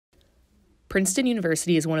Princeton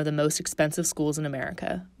University is one of the most expensive schools in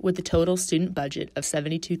America, with a total student budget of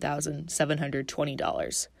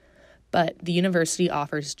 $72,720. But the university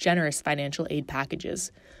offers generous financial aid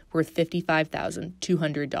packages worth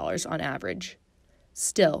 $55,200 on average.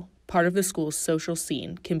 Still, part of the school's social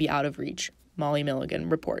scene can be out of reach, Molly Milligan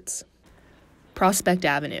reports. Prospect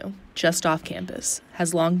Avenue, just off campus,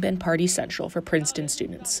 has long been party central for Princeton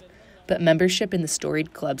students, but membership in the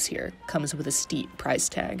storied clubs here comes with a steep price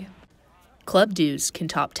tag. Club dues can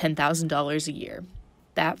top $10,000 a year.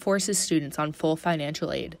 That forces students on full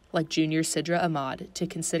financial aid, like junior Sidra Ahmad, to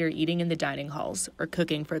consider eating in the dining halls or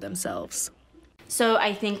cooking for themselves. So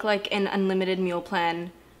I think like an unlimited meal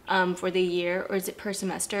plan for the year, or is it per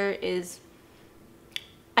semester,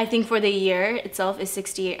 I think for the year itself is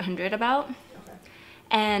 $6,800 about. Okay.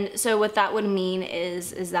 And so what that would mean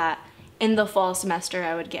is that in the fall semester,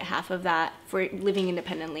 I would get half of that for living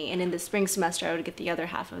independently, and in the spring semester, I would get the other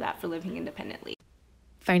half of that for living independently.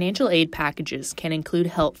 Financial aid packages can include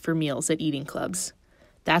help for meals at eating clubs.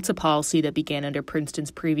 That's a policy that began under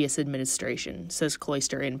Princeton's previous administration, says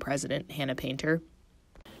Cloister Inn president Hannah Painter.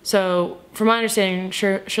 So, from my understanding,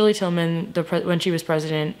 Shirley Tillman, when she was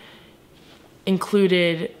president,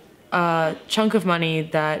 included a chunk of money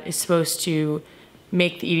that is supposed to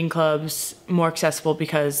make the eating clubs more accessible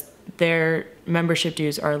because their membership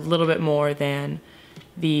dues are a little bit more than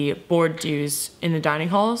the board dues in the dining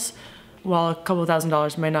halls. While a couple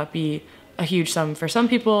 $1,000s might not be a huge sum for some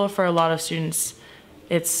people, for a lot of students,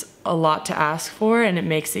 it's a lot to ask for, and it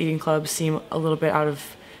makes the eating clubs seem a little bit out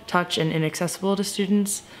of touch and inaccessible to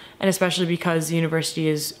students, and especially because the university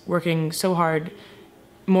is working so hard,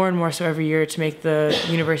 more and more so every year, to make the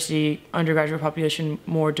university undergraduate population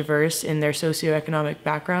more diverse in their socioeconomic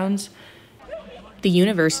backgrounds. The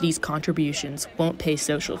university's contributions won't pay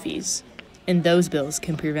social fees, and those bills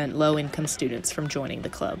can prevent low-income students from joining the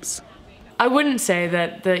clubs. I wouldn't say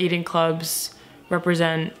that the eating clubs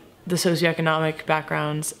represent the socioeconomic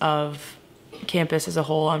backgrounds of campus as a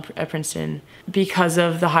whole at Princeton because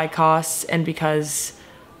of the high costs and because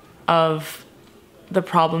of the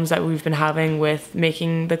problems that we've been having with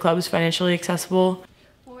making the clubs financially accessible.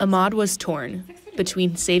 Ahmad was torn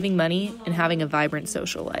between saving money and having a vibrant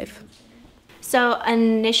social life. So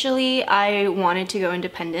initially, I wanted to go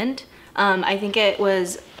independent. I think it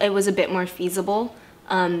was a bit more feasible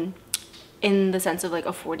in the sense of like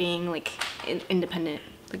affording like independent,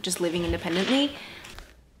 like just living independently.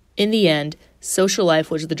 In the end, social life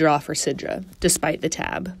was the draw for Sidra, despite the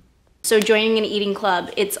tab. So joining an eating club,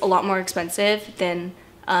 it's a lot more expensive than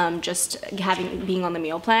just being on the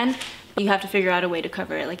meal plan. You have to figure out a way to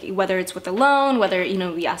cover it, like whether it's with a loan, whether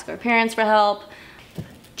we ask our parents for help.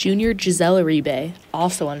 Junior Gisela Ribe,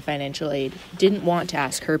 also on financial aid, didn't want to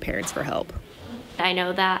ask her parents for help. I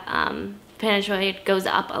know that financial aid goes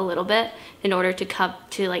up a little bit in order to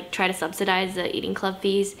try to subsidize the eating club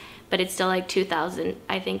fees, but it's still like $2,000.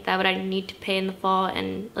 I think that what I need to pay in the fall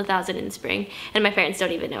and $1,000 in the spring, and my parents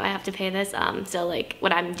don't even know I have to pay this. So like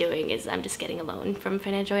what I'm doing is I'm just getting a loan from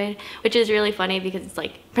financial aid, which is really funny because it's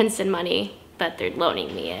like Princeton money, but they're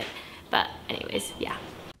loaning me it. But anyways, yeah.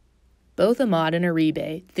 Both Ahmad and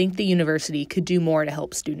Aribe think the university could do more to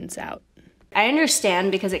help students out. I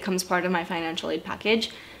understand because it comes part of my financial aid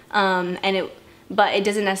package, but it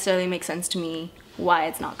doesn't necessarily make sense to me why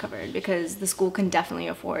it's not covered, because the school can definitely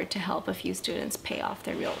afford to help a few students pay off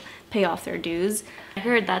their dues. I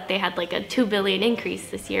heard that they had like a $2 billion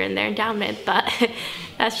increase this year in their endowment, but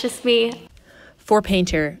that's just me. For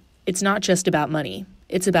Painter, it's not just about money,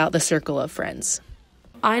 it's about the circle of friends.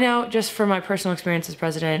 I know, just from my personal experience as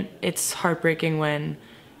president, it's heartbreaking when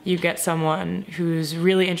you get someone who's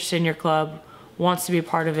really interested in your club, wants to be a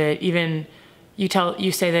part of it, even you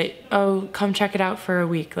say that, oh, come check it out for a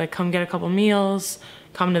week, like come get a couple meals,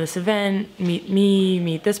 come to this event, meet me,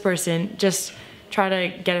 meet this person, just try to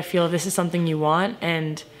get a feel if this is something you want,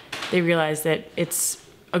 and they realize that it's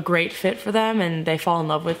a great fit for them and they fall in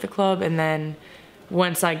love with the club, and then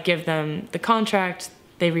once I give them the contract,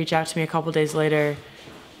 they reach out to me a couple days later,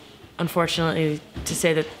 unfortunately, to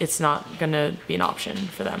say that it's not going to be an option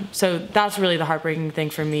for them. So that's really the heartbreaking thing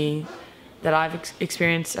for me that I've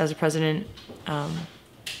experienced as a president.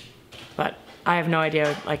 But I have no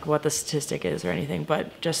idea like what the statistic is or anything,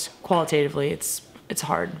 but just qualitatively it's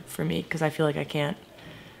hard for me because I feel like I can't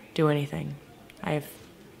do anything. I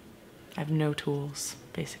have no tools,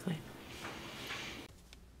 basically.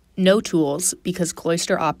 No tools because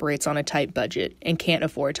Cloister operates on a tight budget and can't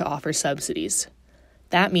afford to offer subsidies.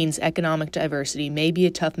 That means economic diversity may be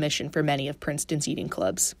a tough mission for many of Princeton's eating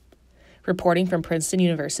clubs. Reporting from Princeton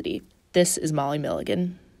University, this is Molly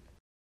Milligan.